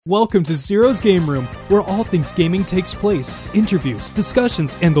Welcome to Zero's Game Room, where all things gaming takes place. Interviews,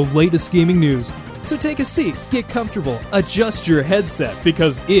 discussions, and the latest gaming news. So take a seat, get comfortable, adjust your headset,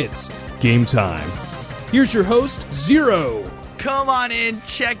 because it's game time. Here's your host, Zero. Come on in,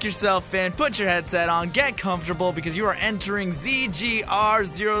 check yourself in, put your headset on, get comfortable, because you are entering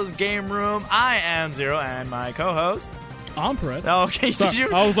ZGR, Zero's Game Room. I am Zero, and my co-host... I'm Brett. Oh, okay. Sorry, Did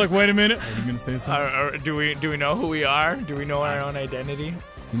you... I was like, wait a minute. Are you going to say something? Do we know who we are? Do we know our own identity?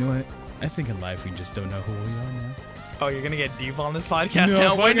 You know what? I think in life we just don't know who we are now. Oh, you're going to get deep on this podcast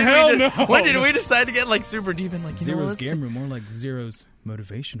no, now? When did we decide to get like super deep and like, you Zero's know, Game Room, more like Zero's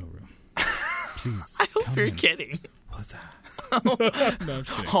motivational room. Please. I hope you're kidding. What's that? No, I'm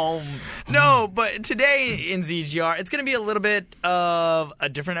just kidding. No, but today in ZGR, it's going to be a little bit of a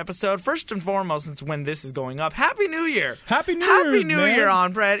different episode. First and foremost, since when this is going up, Happy New Year! Happy New Year, Happy New man. Year,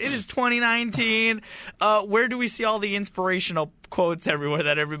 on Brett. It is 2019. Where do we see all the inspirational quotes everywhere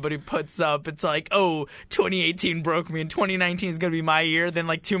that everybody puts up? It's like, oh, 2018 broke me and 2019 is going to be my year. Then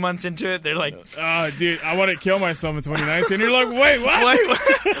like 2 months into it, they're like, dude, I want to kill myself in 2019. You're like, wait, what?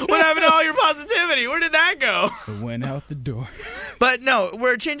 What happened to all your positivity? Where did that go? It went out the door. But no,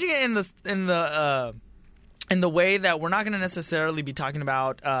 we're changing it in the way that we're not going to necessarily be talking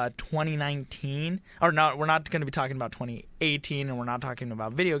about 2019, or not. We're not going to be talking about 2018, and we're not talking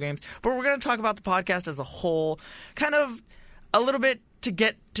about video games. But we're going to talk about the podcast as a whole, kind of a little bit to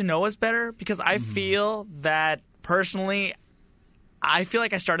get to know us better, because I feel that personally, I feel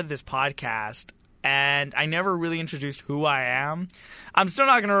like I started this podcast and I never really introduced who I am. I'm still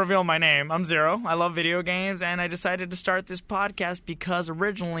not going to reveal my name. I'm Zero. I love video games, and I decided to start this podcast because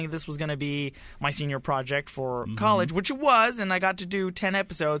originally this was going to be my senior project for college, which it was, and I got to do 10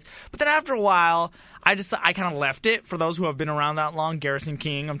 episodes. But then after a while, I kind of left it. For those who have been around that long, Garrison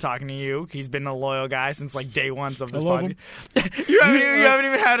King, I'm talking to you. He's been a loyal guy since like day one of this podcast. you haven't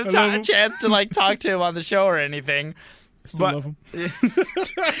even had a chance to like talk to him on the show or anything. Still love him.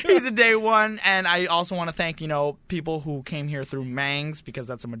 He's a day one, and I also want to thank, people who came here through Mangs, because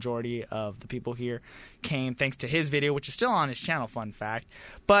that's a majority of the people here came thanks to his video, which is still on his channel, fun fact.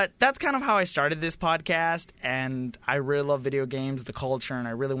 But that's kind of how I started this podcast, and I really love video games, the culture, and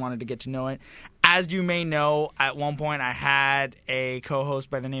I really wanted to get to know it. As you may know, at one point I had a co-host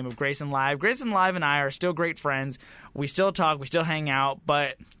by the name of Grayson Live. Grayson Live and I are still great friends. We still talk, we still hang out,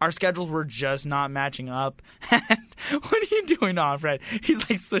 but our schedules were just not matching up. What are you doing on, Fred? He's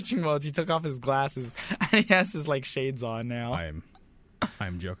like switching modes. He took off his glasses and he has his like shades on now.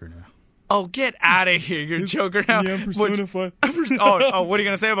 I'm Joker now. Oh, get out of here. You're Joker now. Yeah, Persona 5. Oh, what are you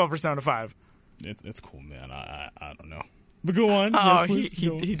going to say about Persona 5? It's cool, man. I don't know. But go on. Oh, yes,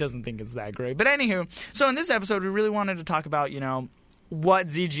 he doesn't think it's that great. But anywho, so in this episode, we really wanted to talk about, what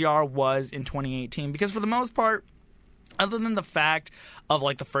ZGR was in 2018. Because for the most part, other than the fact of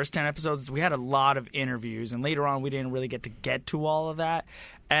like the first 10 episodes, we had a lot of interviews. And later on, we didn't really get to all of that.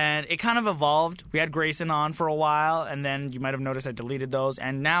 And it kind of evolved. We had Grayson on for a while. And then you might have noticed I deleted those.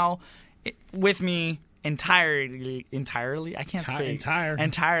 And now, with me... Entirely. I can't speak. Entirely. I'm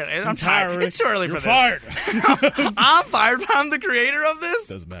tired. It's too early for this. You're fired. I'm fired, but I'm the creator of this.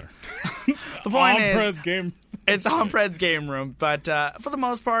 Doesn't matter. The point is, Pred's game. It's on Pred's Game Room. But for the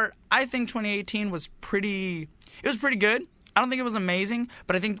most part, I think 2018 was pretty good. I don't think it was amazing,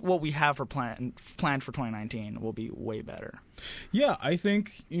 but I think what we have planned for 2019 will be way better. Yeah, I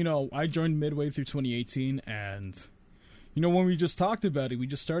think, I joined midway through 2018, and... when we just talked about it, we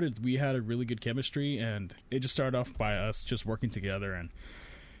had a really good chemistry, and it just started off by us just working together and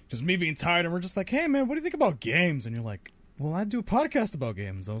just me being tired, and we're just like, hey, man, what do you think about games? And you're like, well, I do a podcast about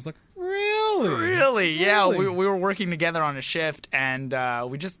games. I was like, really? Yeah, we were working together on a shift, and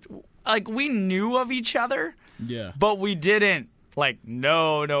we just, we knew of each other, yeah, but we didn't,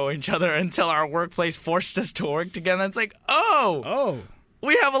 know each other until our workplace forced us to work together. It's like, oh.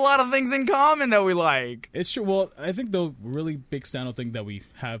 We have a lot of things in common that we like. It's true. Well, I think the really big standout thing that we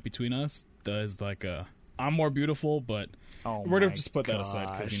have between us is I'm more beautiful, but we're gonna just put that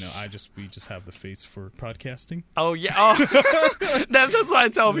aside because we just have the face for podcasting. Oh yeah, that's what I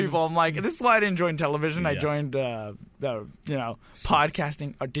tell people. I'm like, this is why I didn't join television. I joined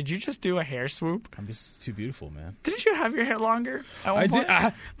podcasting. Did you just do a hair swoop? I'm just too beautiful, man. Didn't you have your hair longer at one point?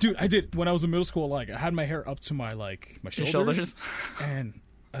 Dude, I did. When I was in middle school, I had my hair up to my shoulders. And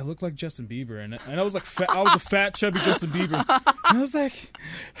I looked like Justin Bieber, and I was like, I was a fat, chubby Justin Bieber. And I was like,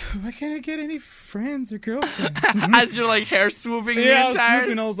 why can't I get any friends or girlfriends? As you're hair swooping the I was entire...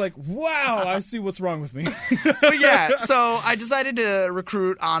 swooping, I was like, wow, I see what's wrong with me. But yeah, so I decided to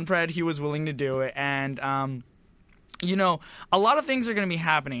recruit Onpred. He was willing to do it, and a lot of things are going to be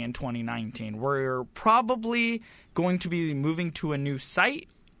happening in 2019. We're probably going to be moving to a new site.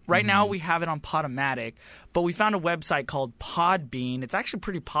 Right now we have it on Podomatic, but we found a website called Podbean. It's actually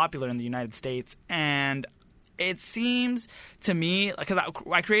pretty popular in the United States, and it seems to me, because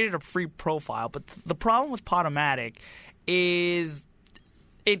I created a free profile, but the problem with Podomatic is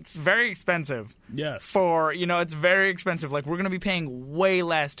it's very expensive. Yes. It's very expensive. Like, we're going to be paying way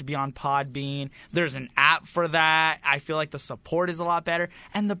less to be on Podbean. There's an app for that. I feel like the support is a lot better.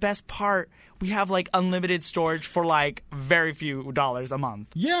 And the best part, we have, like, unlimited storage for, like, very few dollars a month.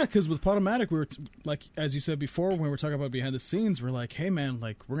 Yeah, because with Podomatic, we were, like, as you said before, when we were talking about behind the scenes, we're like, hey, man,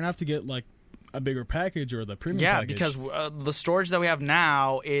 like, we're going to have to get, like, a bigger package or the premium package. Yeah, because the storage that we have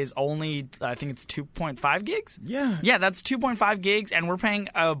now is only, I think it's 2.5 gigs? Yeah. Yeah, that's 2.5 gigs, and we're paying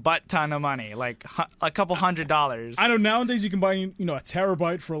a butt ton of money, like a couple $100s. I know nowadays you can buy, a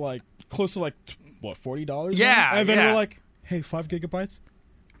terabyte for, like, close to, like, $40? Yeah. Now? And then yeah. we're like, hey, 5 gigabytes?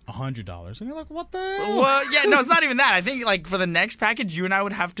 $100. And you're like, what the hell? Well, yeah, no, it's not even that. I think, like, for the next package, you and I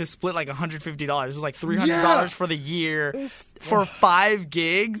would have to split, like, $150. It was, like, $300 for the year for 5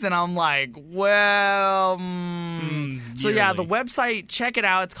 gigs. And I'm like, well... So, yeah, the website, check it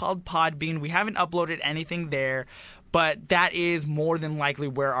out. It's called Podbean. We haven't uploaded anything there. But that is more than likely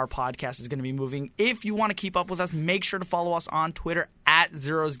where our podcast is going to be moving. If you want to keep up with us, make sure to follow us on Twitter at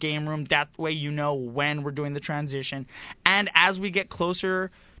Zero's Game Room. That way you know when we're doing the transition. And as we get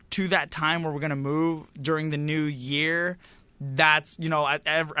closer to that time where we're going to move during the new year, that's,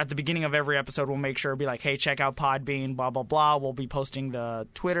 at the beginning of every episode, we'll make sure to be like, hey, check out Podbean, blah, blah, blah. We'll be posting the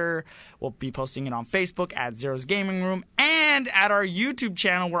Twitter. We'll be posting it on Facebook at Zero's Gaming Room. And at our YouTube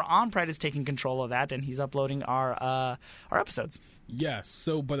channel, where Onpred is taking control of that, and he's uploading our episodes. Yes.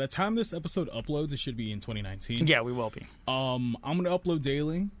 So by the time this episode uploads, it should be in 2019. Yeah, we will be. I'm going to upload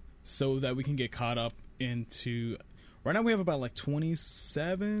daily so that we can get caught up into... Right now we have about like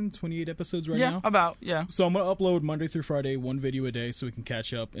 27, 28 episodes now. Yeah. So I'm going to upload Monday through Friday, one video a day so we can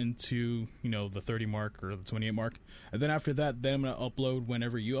catch up into, the 30 mark or the 28 mark. And then after that, then I'm going to upload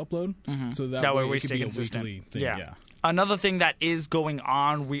whenever you upload. Mm-hmm. So that way we it stay be consistent. A weekly thing. Yeah. Another thing that is going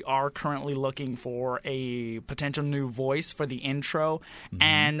on, we are currently looking for a potential new voice for the intro,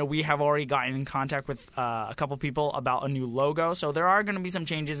 and we have already gotten in contact with a couple people about a new logo. So there are going to be some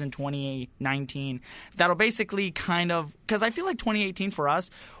changes in 2019 that'll basically kind of, because I feel like 2018 for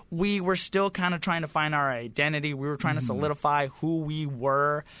us, we were still kind of trying to find our identity. We were trying to solidify who we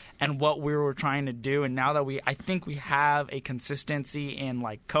were and what we were trying to do. And now that I think we have a consistency in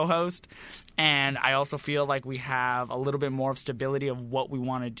like co-host, and I also feel like we have a little bit more of stability of what we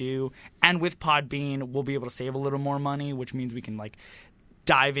want to do. And with Podbean, we'll be able to save a little more money, which means we can like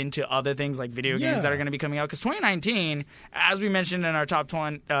dive into other things like video games that are going to be coming out. Because 2019, as we mentioned in our top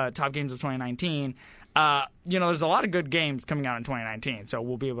games of 2019, there's a lot of good games coming out in 2019, so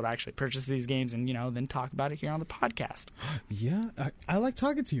we'll be able to actually purchase these games and, then talk about it here on the podcast. Yeah, I like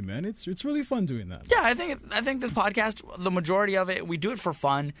talking to you, man. It's really fun doing that. Yeah, I think this podcast, the majority of it, we do it for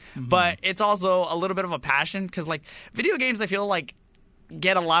fun, but it's also a little bit of a passion because, like, video games, I feel like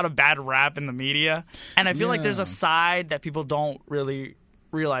get a lot of bad rap in the media, and I feel like there's a side that people don't really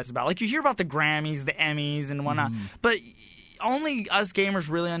realize about. Like, you hear about the Grammys, the Emmys, and whatnot, but only us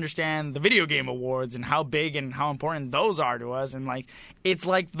gamers really understand the video game awards and how big and how important those are to us. And like, it's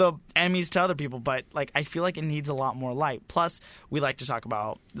like the Emmys to other people, but like, I feel like it needs a lot more light. Plus, we like to talk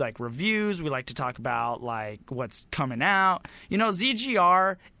about like reviews. We like to talk about like what's coming out.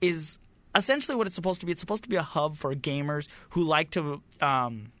 ZGR is essentially what it's supposed to be. It's supposed to be a hub for gamers who like to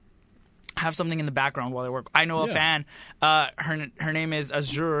have something in the background while they work. I know a fan. Her name is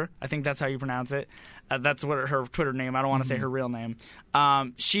Azure. I think that's how you pronounce it. That's what her Twitter name. I don't want to say her real name.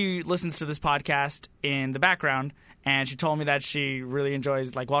 She listens to this podcast in the background, and she told me that she really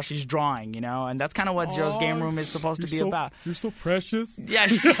enjoys, like, while she's drawing, and that's kind of what Zero's Game Room is supposed to be about. You're so precious. Yeah.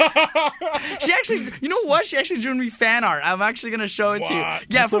 She actually, you know what? She actually drew me fan art. I'm actually going to show it to you. Yeah,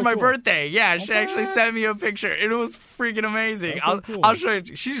 that's for my cool. birthday. Yeah, she actually sent me a picture. It was freaking amazing. I'll show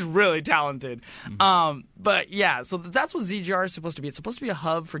you. She's really talented. But yeah, so that's what ZGR is supposed to be. It's supposed to be a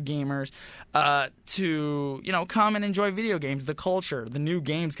hub for gamers to, come and enjoy video games, the culture, the new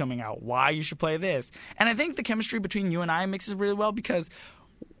games coming out, why you should play this. And I think the chemistry between you and I mixes really well because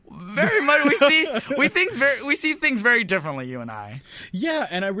very much we see things very differently, you and I. Yeah,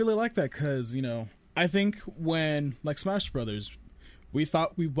 and I really like that because, I think when, like Smash Brothers, we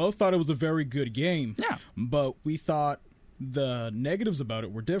both thought it was a very good game. Yeah. But we thought the negatives about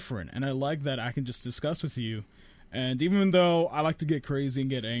it were different, and I like that I can just discuss with you. And even though I like to get crazy and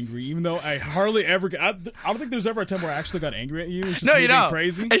get angry, even though I hardly ever get... I don't think there's ever a time where I actually got angry at you. It's just no, you don't.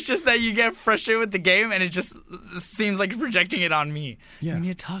 Crazy. It's just that you get frustrated with the game, and it just seems like you're projecting it on me. Yeah. We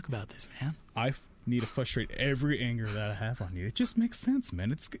need to talk about this, man. need to frustrate every anger that I have on you. It just makes sense,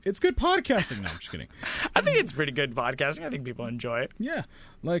 man. It's good podcasting. No, I'm just kidding. I think it's pretty good podcasting. I think people enjoy it. Yeah,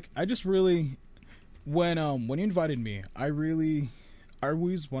 like I just really when you invited me, I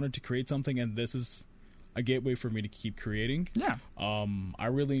always wanted to create something, and this is a gateway for me to keep creating. Yeah. I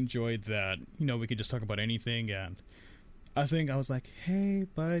really enjoyed that. We could just talk about anything, and I think I was like, "Hey,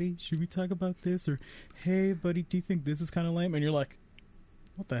 buddy, should we talk about this?" Or, "Hey, buddy, do you think this is kind of lame?" And you're like,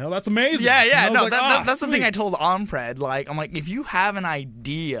 "What the hell? That's amazing!" Yeah. And No, like, that's the sweet. thing I told Onpred. Like, I'm like, if you have an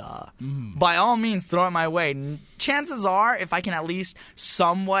idea, by all means, throw it my way. Chances are, if I can at least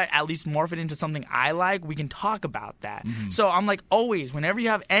morph it into something I like, we can talk about that. So I'm like, always, whenever you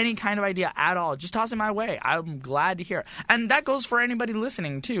have any kind of idea at all, just toss it my way. I'm glad to hear it. And that goes for anybody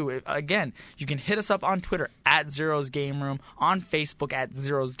listening, too. Again, you can hit us up on Twitter at Zero's Game Room, on Facebook at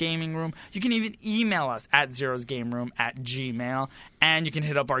Zero's Gaming Room. You can even email us at zerosgameroom@gmail.com. And you can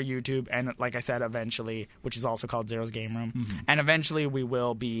hit up our YouTube, and like I said, eventually, which is also called Zero's Game Room. And eventually we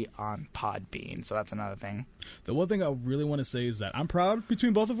will be on Podbean, so that's another thing. The one thing I really want to say is that I'm proud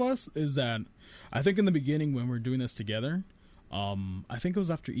between both of us is that I think in the beginning when we were doing this together, I think it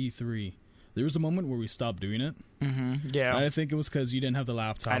was after E3, there was a moment where we stopped doing it. Yeah. And I think it was because you didn't have the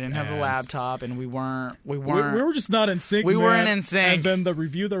laptop. I didn't have the laptop, and we weren't. We were just not in sync. We man. weren't in sync. And then the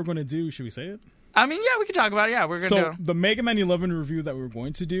review that we're going to do, should we say it? I mean, yeah, we could talk about it. Yeah, we're going to So the Mega Man 11 review that we were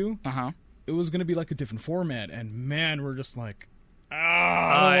going to do, do. it was going to be like a different format, and man, we're just like,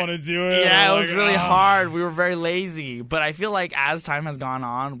 I don't want to do it. Yeah, I'm it was like, really hard. We were very lazy. But I feel like as time has gone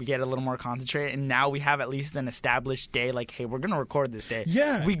on, we get a little more concentrated, and now we have at least an established day, like, hey, we're going to record this day.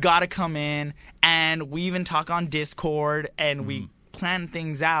 Yeah. We got to come in, and we even talk on Discord, and we plan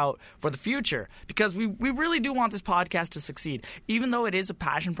things out for the future, because we really do want this podcast to succeed. Even though it is a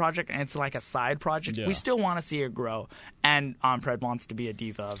passion project and it's like a side project, we still want to see it grow. And Onpred wants to be a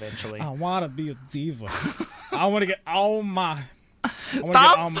diva eventually. I want to be a diva. I want to get all my...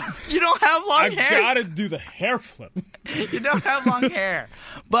 Stop! You don't have long hair. I gotta do the hair flip. You don't have long hair.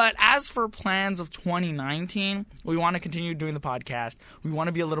 But as for plans of 2019, we want to continue doing the podcast. We want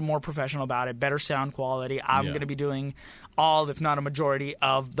to be a little more professional about it, better sound quality. I'm going to be doing all, if not a majority,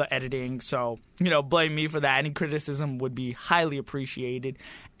 of the editing. So, blame me for that. Any criticism would be highly appreciated.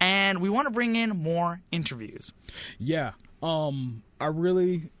 And we want to bring in more interviews. Yeah.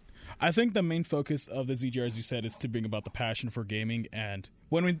 I think the main focus of the ZGR, as you said, is to bring about the passion for gaming. And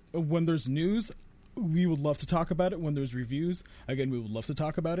when there's news, we would love to talk about it. When there's reviews, again, we would love to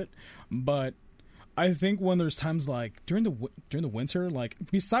talk about it. But I think when there's times like during the winter, like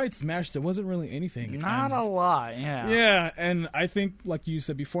besides Smash, there wasn't really anything. Not a lot, yeah. Yeah, and I think, like you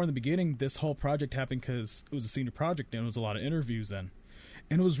said before in the beginning, this whole project happened because it was a senior project and it was a lot of interviews and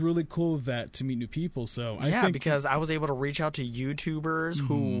it was really cool to meet new people. So I think because I was able to reach out to YouTubers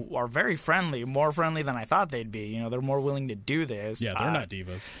who are very friendly, more friendly than I thought they'd be. They're more willing to do this. Yeah, they're not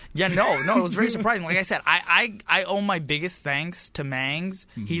divas. Yeah, no, it was very surprising. Like I said, I owe my biggest thanks to Mangs.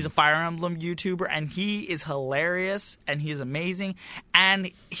 He's a Fire Emblem YouTuber, and he is hilarious, and he is amazing.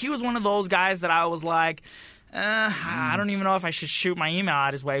 And he was one of those guys that I was like, I don't even know if I should shoot my email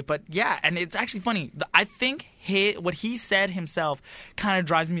out his way. But yeah, and it's actually funny. I think what he said himself kind of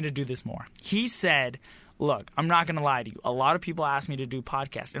drives me to do this more. He said, look, I'm not going to lie to you. A lot of people ask me to do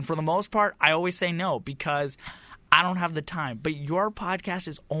podcasts. And for the most part, I always say no because I don't have the time. But your podcast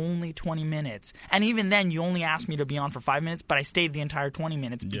is only 20 minutes. And even then, you only asked me to be on for 5 minutes, but I stayed the entire 20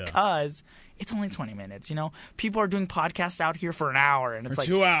 minutes because it's only 20 minutes. People are doing podcasts out here for an hour. And it's like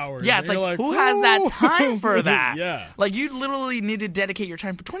 2 hours. Yeah, it's like who has that time for that? Yeah. Like, you literally need to dedicate your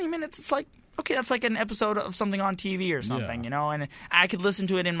time for 20 minutes. It's like, okay, that's like an episode of something on TV or something, and I could listen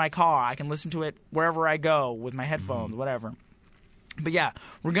to it in my car. I can listen to it wherever I go with my headphones, whatever. But yeah,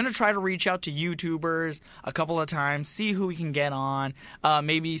 we're going to try to reach out to YouTubers a couple of times, see who we can get on,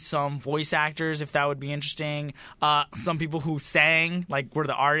 maybe some voice actors if that would be interesting, some people who sang, like were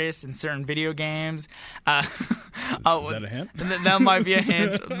the artists in certain video games. Is that a hint? That might be a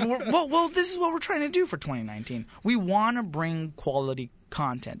hint. Well, this is what we're trying to do for 2019. We want to bring quality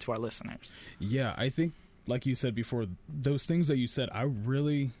content to our listeners. Yeah, I think, like you said before, those things that you said, I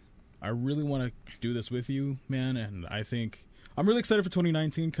really want to do this with you, man, and I think I'm really excited for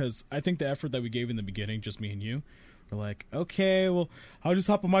 2019 because I think the effort that we gave in the beginning, just me and you, we're like, okay, well, I'll just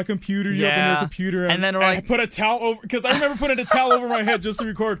hop on my computer, you hop on your computer, and then I put a towel over, because I remember putting a towel over my head just to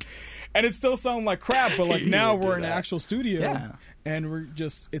record, and it still sounded like crap, but like now we're in an actual studio, and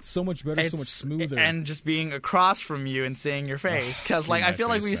it's so much better, so much smoother. And just being across from you and seeing your face. Because, like, I feel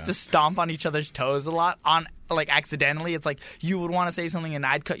like we used to stomp on each other's toes a lot, like, accidentally. It's like you would want to say something and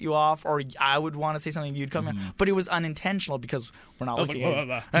I'd cut you off, or I would want to say something and you'd cut me off. But it was unintentional because we're not looking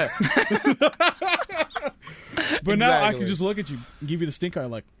at you. But now I can just look at you and give you the stink eye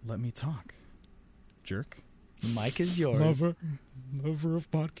like, let me talk, jerk. The mic is yours. Lover of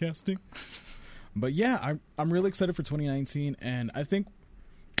podcasting. But yeah, I'm really excited for 2019, and I think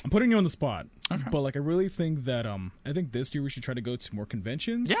I'm putting you on the spot. Okay. But like, I really think that I think this year we should try to go to more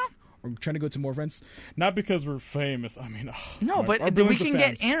conventions. Yeah. Or trying to go to more events, not because we're famous. I mean, but we can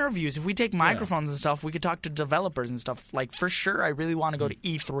get interviews. If we take microphones and stuff, we could talk to developers and stuff. Like, for sure, I really want to go to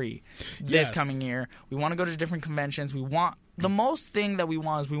E3 this coming year. We want to go to different conventions. The most thing that we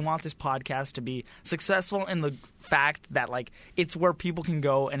want is we want this podcast to be successful in the fact that, like, it's where people can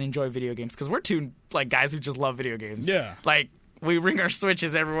go and enjoy video games. Because we're two, like, guys who just love video games. Yeah. Like, we bring our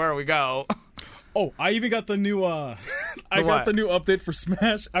Switches everywhere we go. Oh, I even got the new got the new update for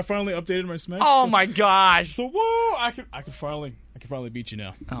Smash. I finally updated my Smash. Oh my gosh. So whoa, I can finally beat you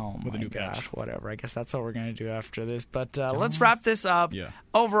now. Oh with my a new gosh, patch. whatever. I guess that's what we're going to do after this. But let's wrap this up. Yeah.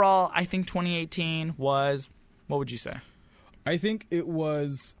 Overall, I think 2018 was, what would you say? I think it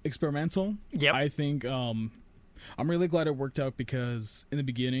was experimental. Yep. I think I'm really glad it worked out, because in the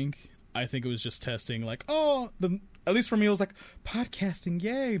beginning, I think it was just testing, like, at least for me, it was like, podcasting,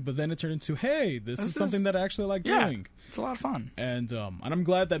 yay. But then it turned into, hey, this is something that I actually like doing. It's a lot of fun. And I'm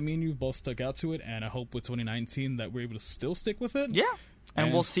glad that me and you both stuck out to it. And I hope with 2019 that we're able to still stick with it. Yeah.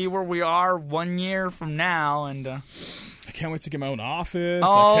 And we'll see where we are 1 year from now. And I can't wait to get my own office.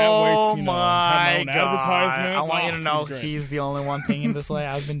 Oh, I can't wait to have my my own God. advertisements. I want you to it's know gonna be great. he's the only one thinking this way.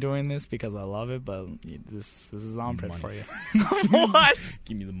 I've been doing this because I love it, but this is on print for you. What?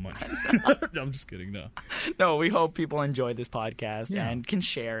 Give me the money. I'm just kidding. No. No, we hope people enjoy this podcast and can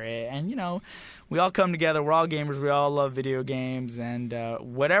share it. And, you know, we all come together. We're all gamers. We all love video games. And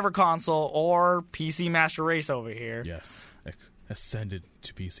whatever console or PC Master Race over here. Yes. Ascended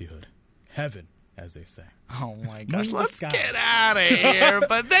to PChood. Heaven, as they say. Oh, my gosh. Let's get out of here.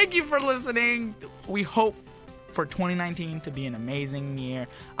 But thank you for listening. We hope for 2019 to be an amazing year.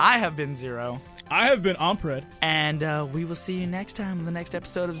 I have been Zero. I have been Ompred. And we will see you next time in the next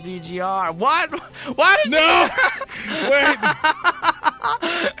episode of ZGR. What? Why did you... Wait.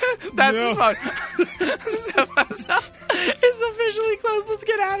 That's his phone. This episode is officially closed. Let's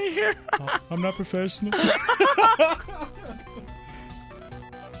get out of here. I'm not professional.